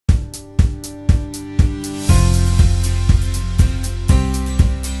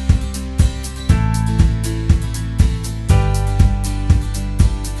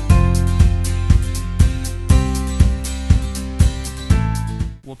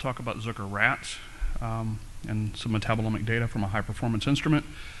talk about Zucker rats and some metabolomic data from a high-performance instrument.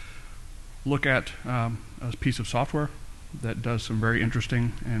 Look at a piece of software that does some very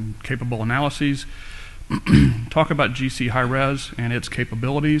interesting and capable analyses. Talk about GC high-res and its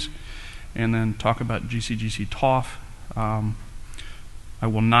capabilities, and then talk about GC-TOF. I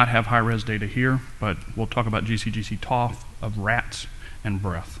will not have high-res data here, but we'll talk about GC-TOF of rats and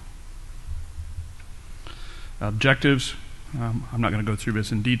breath. Objectives, I'm not going to go through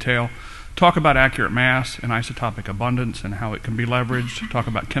this in detail. Talk about accurate mass and isotopic abundance and how it can be leveraged. Talk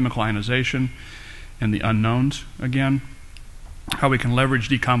about chemical ionization and the unknowns again. How we can leverage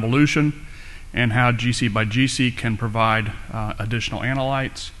deconvolution and how GC by GC can provide additional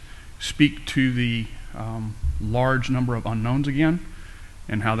analytes. Speak to the large number of unknowns again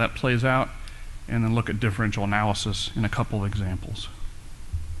and how that plays out. And then look at differential analysis in a couple of examples.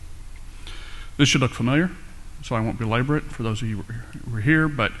 This should look familiar, so I won't belabor it for those of you who were here,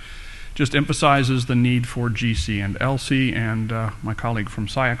 but just emphasizes the need for GC and LC, and my colleague from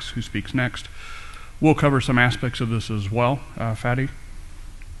SciEx, who speaks next, will cover some aspects of this as well, Fatty.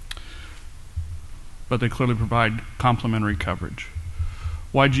 But they clearly provide complementary coverage.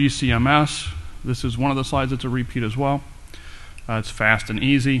 Why GC-MS? This is one of the slides that's a repeat as well. It's fast and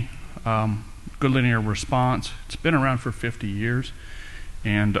easy, good linear response. It's been around for 50 years,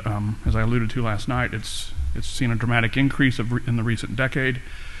 and as I alluded to last night, it's seen a dramatic increase in the recent decade.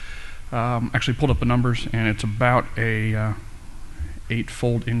 Actually pulled up the numbers, and it's about a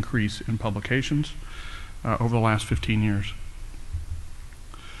 8-fold increase in publications over the last 15 years.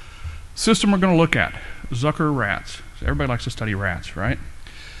 System we're going to look at, Zucker rats. So everybody likes to study rats, right?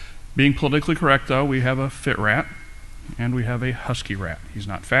 Being politically correct, though, we have a fit rat, and we have a husky rat. He's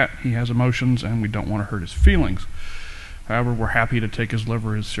not fat, he has emotions, and we don't want to hurt his feelings. However, we're happy to take his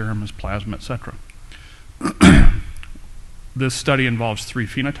liver, his serum, his plasma, etc. This study involves 3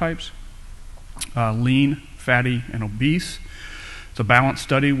 phenotypes. Lean, fatty, and obese. It's a balanced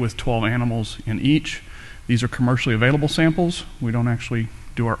study with 12 animals in each. These are commercially available samples. We don't actually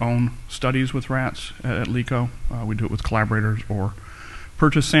do our own studies with rats at LECO. We do it with collaborators or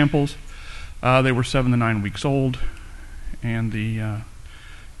purchase samples. They were 7 to 9 weeks old, and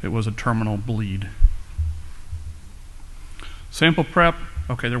it was a terminal bleed. Sample prep.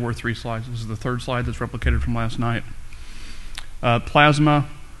 Okay, there were 3 slides. This is the 3rd slide that's replicated from last night. Plasma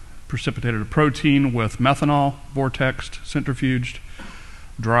precipitated a protein with methanol, vortexed, centrifuged,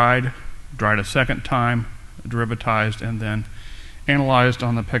 dried a second time, derivatized, and then analyzed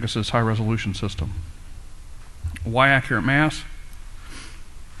on the Pegasus high-resolution system. Why accurate mass?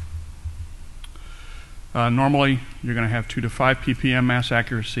 Normally, you're going to have 2 to 5 ppm mass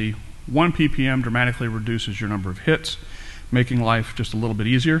accuracy. 1 ppm dramatically reduces your number of hits, making life just a little bit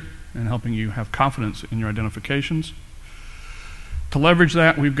easier and helping you have confidence in your identifications. To leverage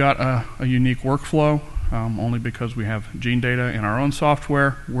that, we've got a unique workflow, only because we have gene data in our own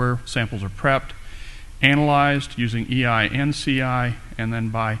software where samples are prepped, analyzed using EI and CI, and then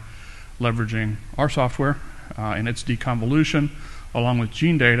by leveraging our software and its deconvolution, along with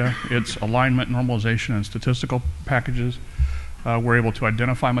gene data, its alignment, normalization, and statistical packages, we're able to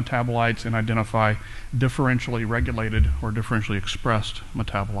identify metabolites and identify differentially regulated or differentially expressed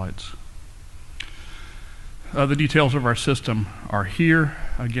metabolites. The details of our system are here.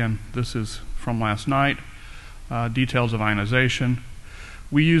 Again, this is from last night. Details of ionization.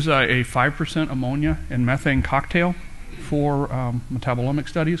 We use a 5% ammonia and methane cocktail for metabolomic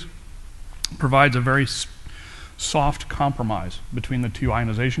studies. Provides a very soft compromise between the 2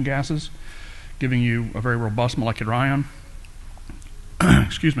 ionization gases, giving you a very robust molecular ion,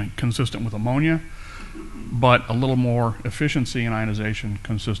 excuse me, consistent with ammonia, but a little more efficiency in ionization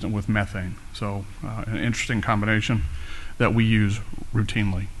consistent with methane. So an interesting combination that we use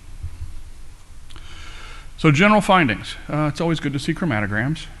routinely. So general findings. It's always good to see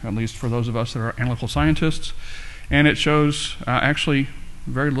chromatograms, at least for those of us that are analytical scientists, and it shows actually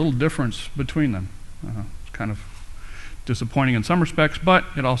very little difference between them. It's kind of disappointing in some respects, but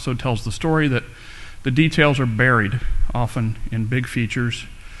it also tells the story that the details are buried often in big features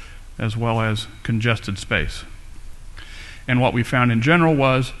as well as congested space. And what we found in general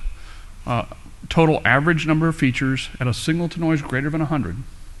was total average number of features at a signal to noise greater than 100, and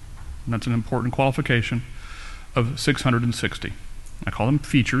that's an important qualification, of 660. I call them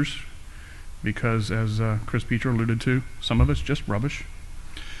features because, as Chris Peter alluded to, some of it's just rubbish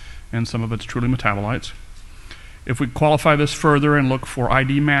and some of it's truly metabolites. If we qualify this further and look for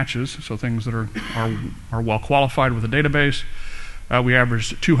ID matches, so things that are well qualified with a database, we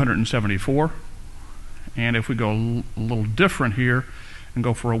averaged 274. And if we go a little different here and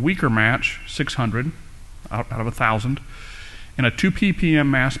go for a weaker match, 600 out of 1,000. In a 2 ppm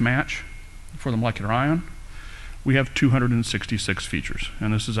mass match for the molecular ion, we have 266 features,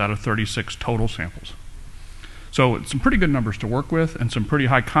 and this is out of 36 total samples. So it's some pretty good numbers to work with and some pretty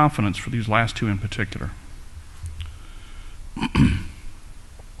high confidence for these last two in particular.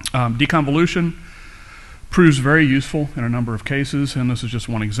 Deconvolution proves very useful in a number of cases, and this is just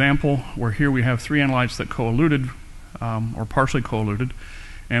one example where here we have 3 analytes that co-eluted or partially co-eluted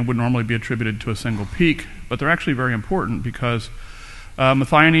and would normally be attributed to a single peak, but they're actually very important because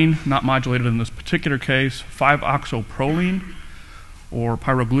methionine, not modulated in this particular case, 5-oxoproline or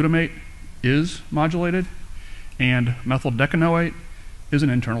pyroglutamate is modulated, and methyl decanoate is an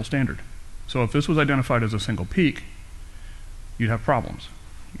internal standard. So if this was identified as a single peak, you'd have problems.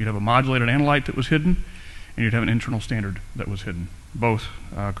 You'd have a modulated analyte that was hidden, and you'd have an internal standard that was hidden, both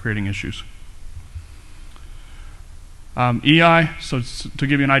creating issues. EI, so to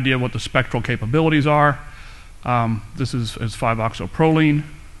give you an idea of what the spectral capabilities are, this is 5-oxoproline,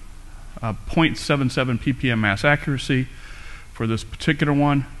 0.77 ppm mass accuracy for this particular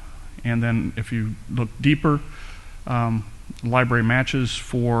one, and then if you look deeper, library matches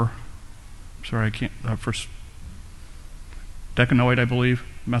for, for decanoate, I believe,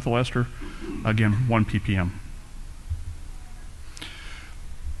 methyl ester, again, 1 ppm.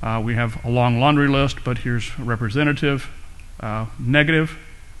 We have a long laundry list, but here's representative, negative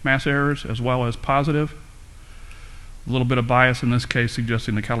mass errors as well as positive. A little bit of bias in this case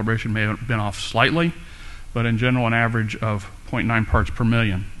suggesting the calibration may have been off slightly, but in general an average of 0.9 parts per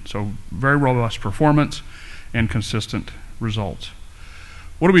million. So very robust performance and consistent results.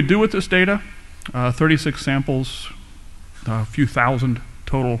 What do we do with this data? 36 samples, a few thousand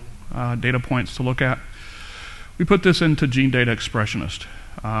total data points to look at. We put this into Gene Data Expressionist.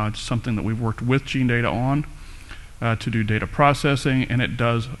 It's something that we've worked with Gene Data on to do data processing, and it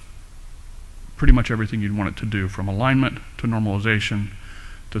does pretty much everything you'd want it to do, from alignment to normalization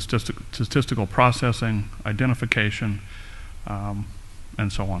to statistical processing, identification,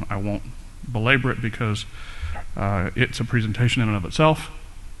 and so on. I won't belabor it because it's a presentation in and of itself,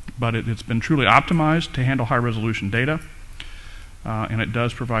 but it's been truly optimized to handle high-resolution data, and it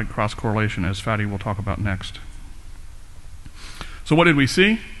does provide cross-correlation, as Fadi will talk about next. So what did we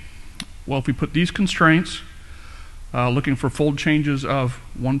see? Well, if we put these constraints, looking for fold changes of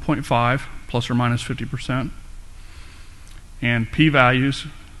 1.5 plus or minus 50%, and p-values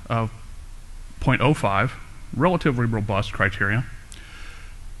of 0.05, relatively robust criteria.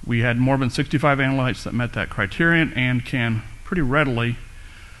 We had more than 65 analytes that met that criterion and can pretty readily,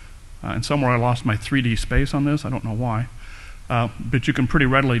 and somewhere I lost my 3D space on this, I don't know why, but you can pretty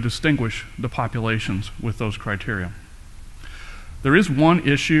readily distinguish the populations with those criteria. There is one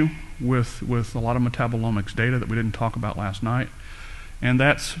issue with a lot of metabolomics data that we didn't talk about last night, and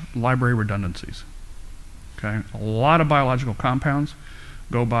that's library redundancies. Okay? A lot of biological compounds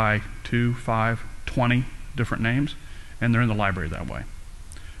go by 2, 5, 20 different names, and they're in the library that way.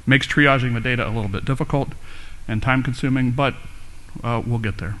 Makes triaging the data a little bit difficult and time-consuming, but we'll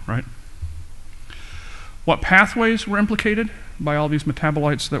get there, right? What pathways were implicated by all these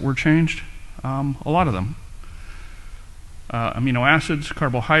metabolites that were changed? A lot of them. Amino acids,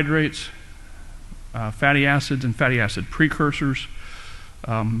 carbohydrates, fatty acids and fatty acid precursors,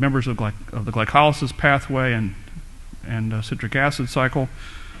 members of the glycolysis pathway and citric acid cycle,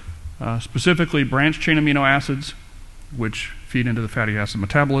 specifically branched chain amino acids, which feed into the fatty acid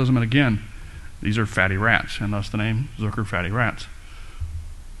metabolism. And again, these are fatty rats, and thus the name Zucker fatty rats.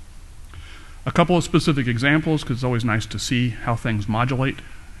 A couple of specific examples, because it's always nice to see how things modulate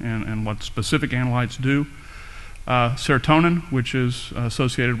and what specific analytes do. Serotonin, which is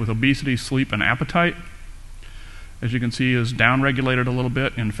associated with obesity, sleep, and appetite, as you can see, is downregulated a little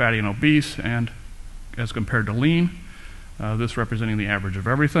bit in fatty and obese, and as compared to lean, this representing the average of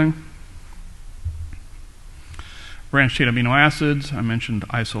everything. Branched chain amino acids, I mentioned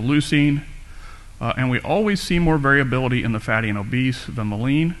isoleucine, and we always see more variability in the fatty and obese than the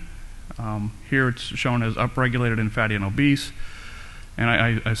lean. Here it's shown as upregulated in fatty and obese, and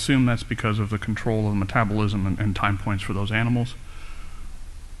I assume that's because of the control of metabolism and time points for those animals.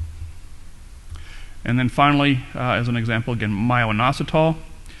 And then finally, as an example, again, myoinositol,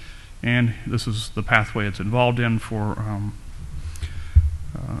 and this is the pathway it's involved in for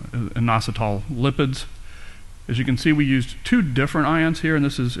inositol lipids. As you can see, we used 2 different ions here, and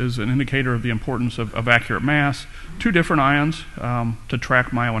this is an indicator of the importance of accurate mass. 2 different ions to track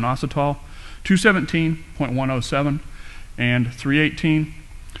myoinositol, 217.107 and 318,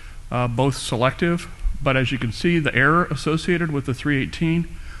 both selective, but as you can see, the error associated with the 318,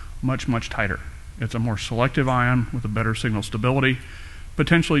 much, much tighter. It's a more selective ion with a better signal stability,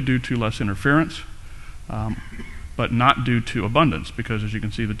 potentially due to less interference. but not due to abundance, because as you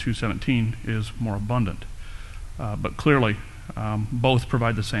can see, the 217 is more abundant. But clearly, both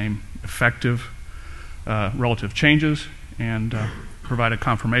provide the same effective relative changes and provide a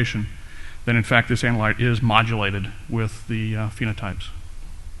confirmation that in fact this analyte is modulated with the phenotypes.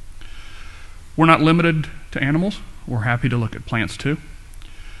 We're not limited to animals. We're happy to look at plants too.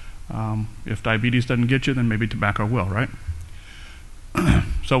 If diabetes doesn't get you, then maybe tobacco will, right?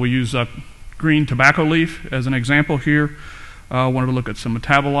 So we use green tobacco leaf as an example here. Wanted to look at some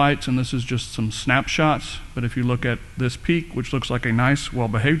metabolites, and this is just some snapshots. But if you look at this peak, which looks like a nice,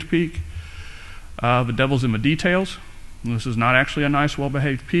 well-behaved peak, the devil's in the details. And this is not actually a nice,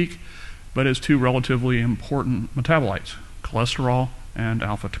 well-behaved peak, but it's two relatively important metabolites, cholesterol and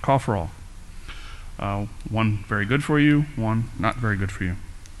alpha tocopherol. One very good for you, one not very good for you.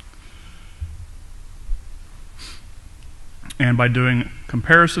 And by doing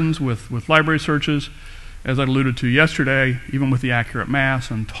comparisons with library searches, as I alluded to yesterday, even with the accurate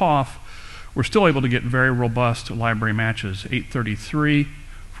mass and TOF, we're still able to get very robust library matches, 833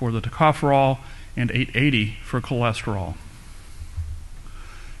 for the tocopherol and 880 for cholesterol.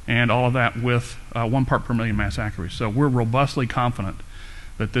 And all of that with 1 part per million mass accuracy. So we're robustly confident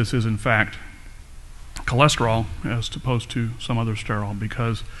that this is in fact cholesterol as opposed to some other sterol,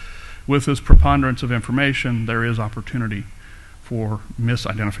 because with this preponderance of information, there is opportunity for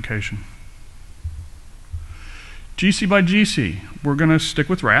misidentification. GC by GC, we're going to stick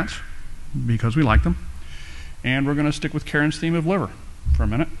with rats because we like them, and we're going to stick with Karen's theme of liver for a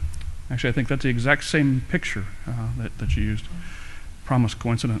minute. Actually, I think that's the exact same picture that you used. Promise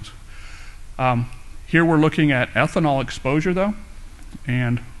coincidence. Here we're looking at ethanol exposure, though,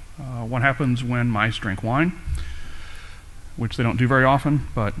 and what happens when mice drink wine, which they don't do very often,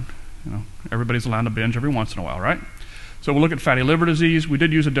 but you know, everybody's allowed to binge every once in a while, right? So we'll look at fatty liver disease. We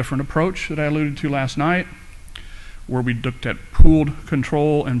did use a different approach that I alluded to last night, where we looked at pooled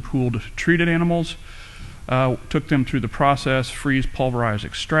control and pooled treated animals, took them through the process, freeze, pulverize,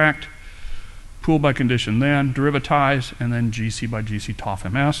 extract, pool by condition then, derivatize, and then GC by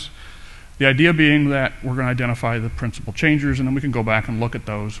GC-TOF-MS. The idea being that we're going to identify the principal changers, and then we can go back and look at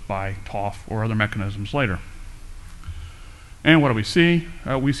those by TOF or other mechanisms later. And what do we see?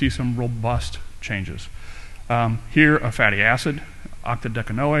 We see some robust changes. Here, a fatty acid,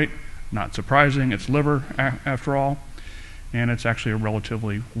 octadecanoate, not surprising, it's liver after all, and it's actually a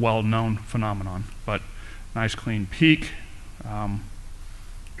relatively well-known phenomenon, but nice clean peak,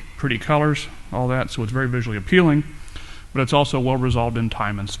 pretty colors, all that, so it's very visually appealing, but it's also well resolved in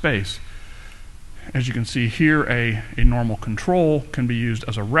time and space. As you can see here, a normal control can be used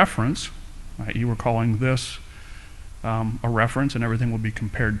as a reference, i.e. we're calling this a reference, and everything will be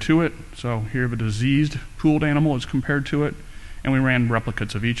compared to it. So here the diseased pooled animal is compared to it, and we ran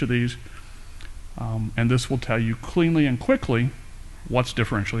replicates of each of these. And this will tell you cleanly and quickly what's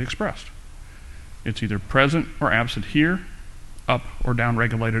differentially expressed. It's either present or absent here, up or down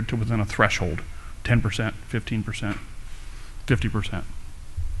regulated to within a threshold, 10%, 15%, 50%.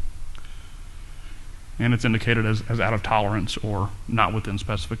 And it's indicated as out of tolerance or not within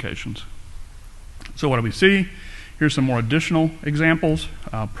specifications. So what do we see? Here's some more additional examples.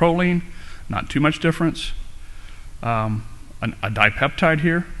 Proline, not too much difference. A dipeptide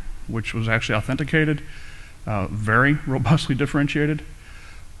here, which was actually authenticated, very robustly differentiated.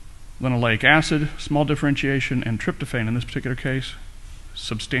 Linoleic acid, small differentiation, and tryptophan in this particular case,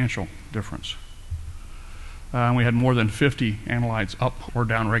 substantial difference. And we had more than 50 analytes up or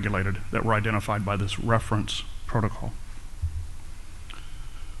down regulated that were identified by this reference protocol.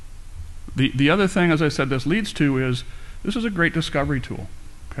 The other thing, as I said, this leads to is this is a great discovery tool.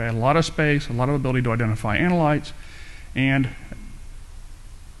 Okay, a lot of space, a lot of ability to identify analytes, and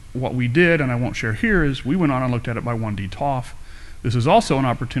what we did, and I won't share here, is we went on and looked at it by 1D TOF. This is also an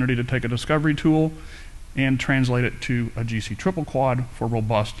opportunity to take a discovery tool and translate it to a GC triple quad for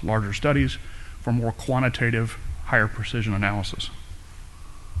robust, larger studies for more quantitative, higher precision analysis.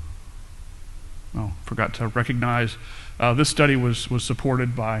 Oh, forgot to recognize, this study was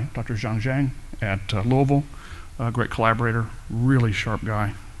supported by Dr. Zhang Zhang at Louisville, a great collaborator, really sharp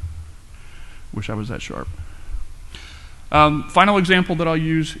guy. Wish I was that sharp. Final example that I'll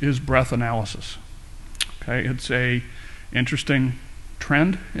use is breath analysis. Okay, it's a interesting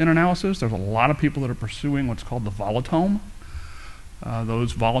trend in analysis. There's a lot of people that are pursuing what's called the volatome.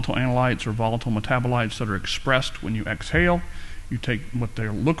 Those volatile analytes or volatile metabolites that are expressed when you exhale. You take what they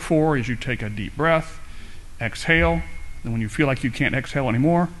look for is you take a deep breath, exhale, and when you feel like you can't exhale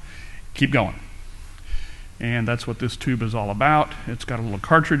anymore, keep going. And that's what this tube is all about. It's got a little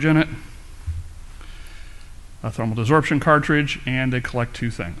cartridge in it, a thermal desorption cartridge, and they collect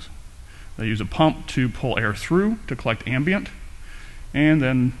two things. They use a pump to pull air through to collect ambient, and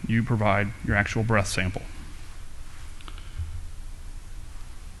then you provide your actual breath sample.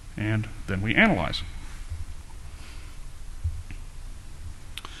 And then we analyze.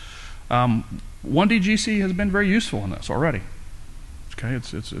 1D GC has been very useful in this already. Okay,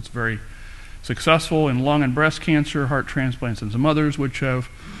 it's very successful in lung and breast cancer, heart transplants, and some others, which have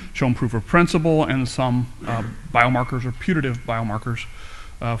shown proof of principle and some biomarkers or putative biomarkers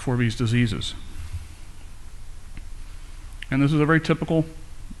for these diseases. And this is a very typical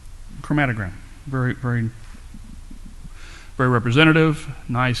chromatogram, very representative,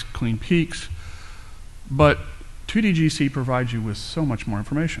 nice, clean peaks. But 2D GC provides you with so much more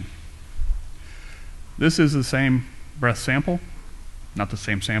information. This is the same breath sample, not the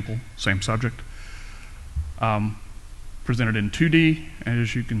same sample, same subject, presented in 2D. And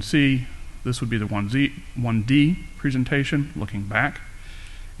as you can see, this would be the 1D presentation, looking back.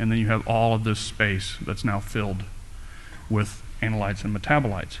 And then you have all of this space that's now filled with analytes and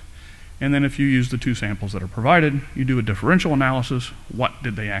metabolites. And then if you use the two samples that are provided, you do a differential analysis. What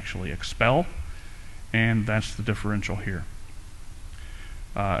did they actually expel? And that's the differential here.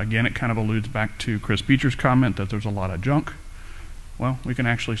 Again, it kind of alludes back to Chris Beecher's comment that there's a lot of junk. Well, we can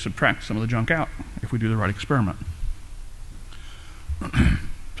actually subtract some of the junk out if we do the right experiment.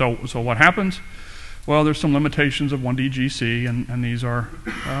 So what happens? Well, there's some limitations of 1D GC, and these are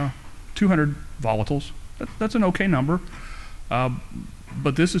 200 volatiles. That's an okay number.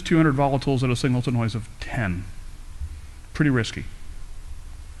 But this is 200 volatiles at a signal-to-noise of 10. Pretty risky.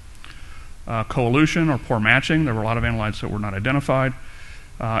 Coelution or poor matching. There were a lot of analytes that were not identified.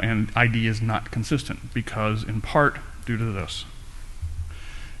 And ID is not consistent because, in part, due to this.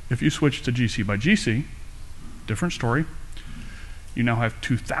 If you switch to GC by GC, different story. You now have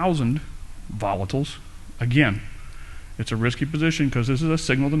 2,000 volatiles. Again, it's a risky position because this is a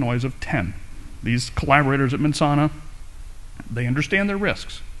signal-to-noise of 10. These collaborators at Mensana, they understand their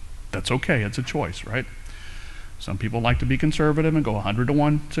risks. That's okay, it's a choice, right? Some people like to be conservative and go 100 to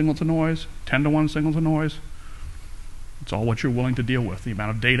 1 signal to noise, 10 to 1 signal to noise. It's all what you're willing to deal with, the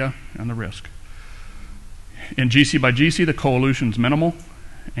amount of data and the risk. In GC by GC, the coelution is minimal,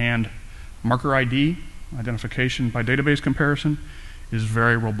 and marker ID, identification by database comparison, is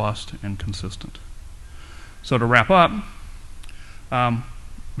very robust and consistent. So to wrap up,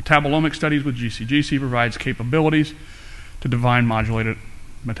 metabolomic studies with GC-GC provides capabilities to define modulated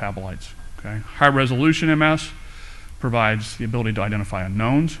metabolites. Okay? High resolution MS provides the ability to identify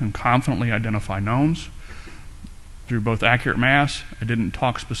unknowns and confidently identify knowns through both accurate mass. I didn't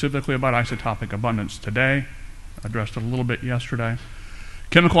talk specifically about isotopic abundance today. I addressed it a little bit yesterday.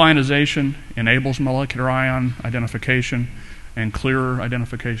 Chemical ionization enables molecular ion identification and clearer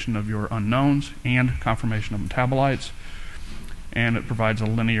identification of your unknowns and confirmation of metabolites. And it provides a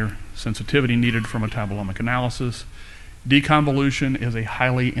linear sensitivity needed for metabolomic analysis. Deconvolution is a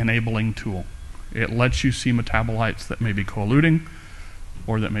highly enabling tool. It lets you see metabolites that may be coeluting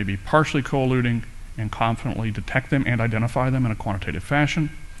or that may be partially coeluting and confidently detect them and identify them in a quantitative fashion.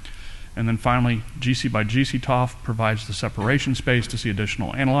 And then finally, GC by GC-TOF provides the separation space to see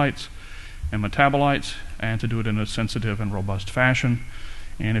additional analytes and metabolites and to do it in a sensitive and robust fashion.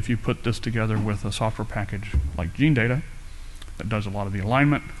 And if you put this together with a software package like GeneData that does a lot of the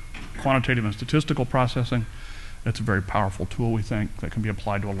alignment, quantitative and statistical processing, it's a very powerful tool, we think, that can be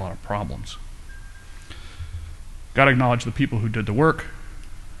applied to a lot of problems. Got to acknowledge the people who did the work,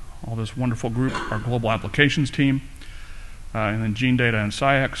 all this wonderful group, our global applications team, and then GeneData and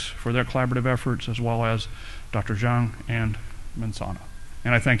SciEx for their collaborative efforts, as well as Dr. Zhang and Mensana.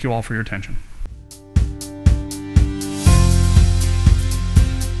 And I thank you all for your attention.